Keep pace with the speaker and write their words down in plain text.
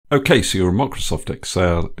Okay, so you're in Microsoft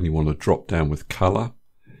Excel and you want to drop down with color.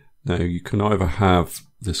 Now you can either have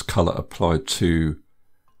this color applied to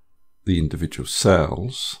the individual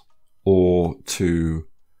cells or to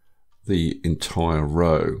the entire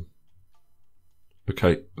row.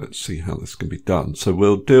 Okay, let's see how this can be done. So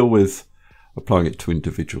we'll deal with applying it to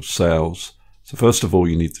individual cells. So first of all,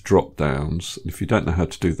 you need the drop downs. If you don't know how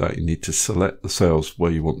to do that, you need to select the cells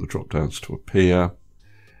where you want the drop downs to appear.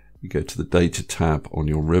 You go to the Data tab on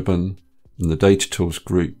your ribbon. In the Data Tools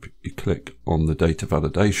group, you click on the Data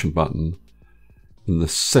Validation button. In the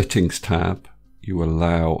Settings tab, you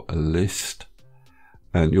allow a list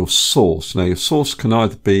and your source. Now your source can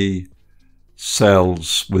either be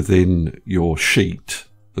cells within your sheet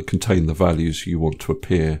that contain the values you want to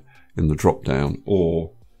appear in the drop down,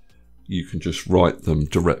 or you can just write them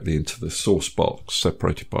directly into the source box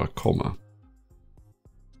separated by a comma.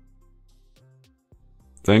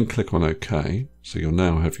 Then click on OK, so you'll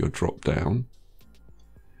now have your drop down.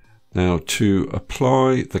 Now to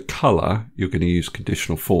apply the color, you're going to use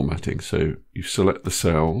conditional formatting. So you select the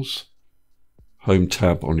cells, Home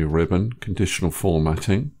tab on your ribbon, conditional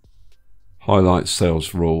formatting, highlight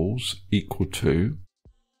cells rules equal to,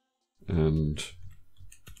 and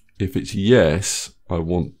if it's yes, I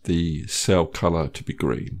want the cell color to be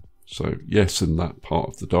green. So yes in that part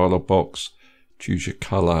of the dialog box, choose your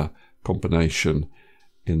color combination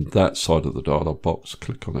in that side of the dialog box,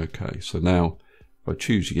 click on OK. So now if I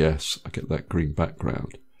choose yes, I get that green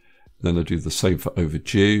background. Then I do the same for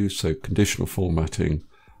overdue, so conditional formatting,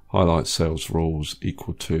 highlight cells rules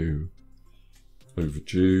equal to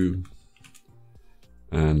overdue.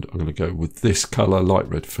 And I'm going to go with this color, light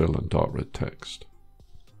red fill and dark red text.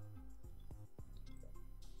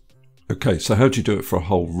 Okay, so how do you do it for a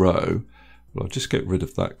whole row? Well, I'll just get rid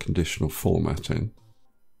of that conditional formatting.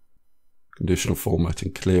 Conditional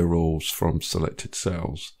formatting, clear all from selected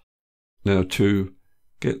cells. Now to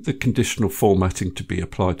get the conditional formatting to be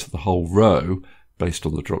applied to the whole row based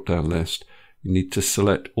on the drop-down list, you need to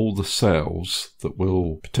select all the cells that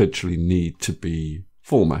will potentially need to be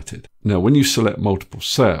formatted. Now when you select multiple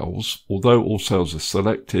cells, although all cells are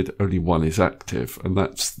selected, only one is active, and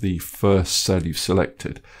that's the first cell you've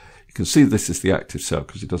selected. You can see this is the active cell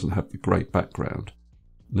because it doesn't have the grey background.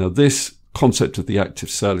 Now this concept of the active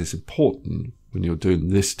cell is important when you're doing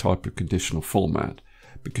this type of conditional format,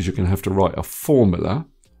 because you're going to have to write a formula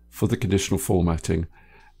for the conditional formatting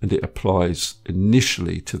and it applies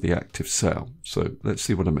initially to the active cell. So let's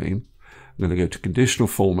see what I mean. I'm going to go to conditional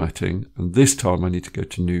formatting and this time I need to go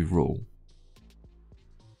to new rule.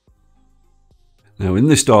 Now in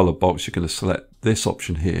this dialog box you're going to select this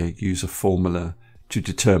option here, use a formula to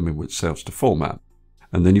determine which cells to format.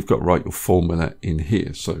 And then you've got to write your formula in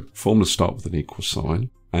here. So formulas start with an equal sign.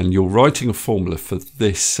 And you're writing a formula for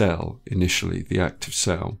this cell initially, the active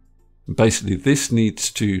cell. And basically this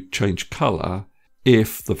needs to change color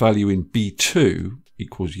if the value in B2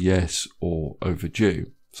 equals yes or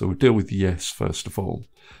overdue. So we'll deal with yes first of all.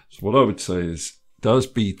 So what I would say is, does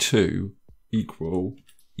B2 equal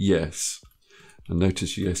yes? And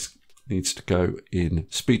notice yes needs to go in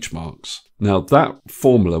speech marks. Now that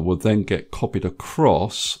formula will then get copied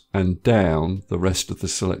across and down the rest of the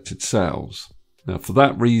selected cells. Now for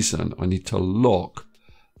that reason, I need to lock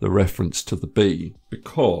the reference to the B,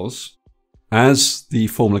 because as the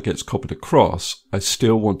formula gets copied across, I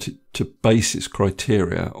still want it to base its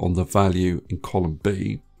criteria on the value in column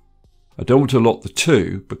B. I don't want to lock the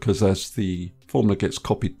 2 because as the formula gets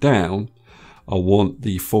copied down, I want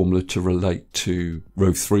the formula to relate to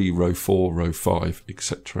row 3, row 4, row 5,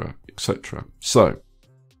 etc., etc. So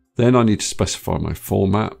then I need to specify my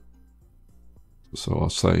format. So I'll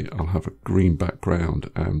say I'll have a green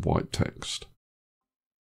background and white text.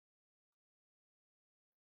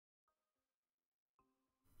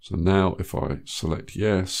 So now if I select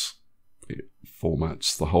yes, it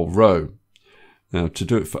formats the whole row. Now to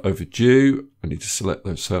do it for overdue, I need to select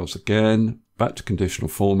those cells again, back to conditional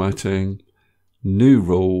formatting, new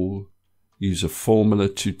rule, use a formula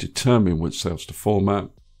to determine which cells to format.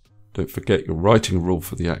 Don't forget you're writing a rule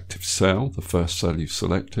for the active cell, the first cell you've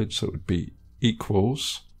selected, so it would be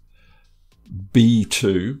equals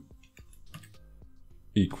B2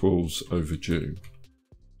 equals overdue.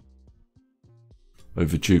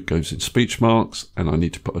 Overdue goes in speech marks and I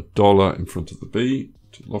need to put a dollar in front of the B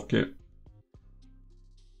to lock it.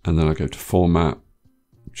 And then I go to format,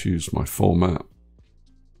 choose my format.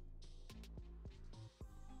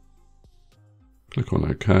 Click on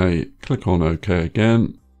OK, click on OK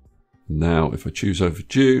again. Now if I choose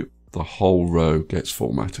overdue, the whole row gets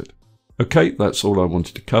formatted. Okay, that's all I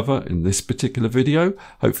wanted to cover in this particular video.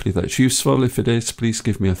 Hopefully that's useful. If it is, please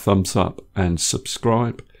give me a thumbs up and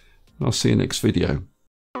subscribe. I'll see you next video.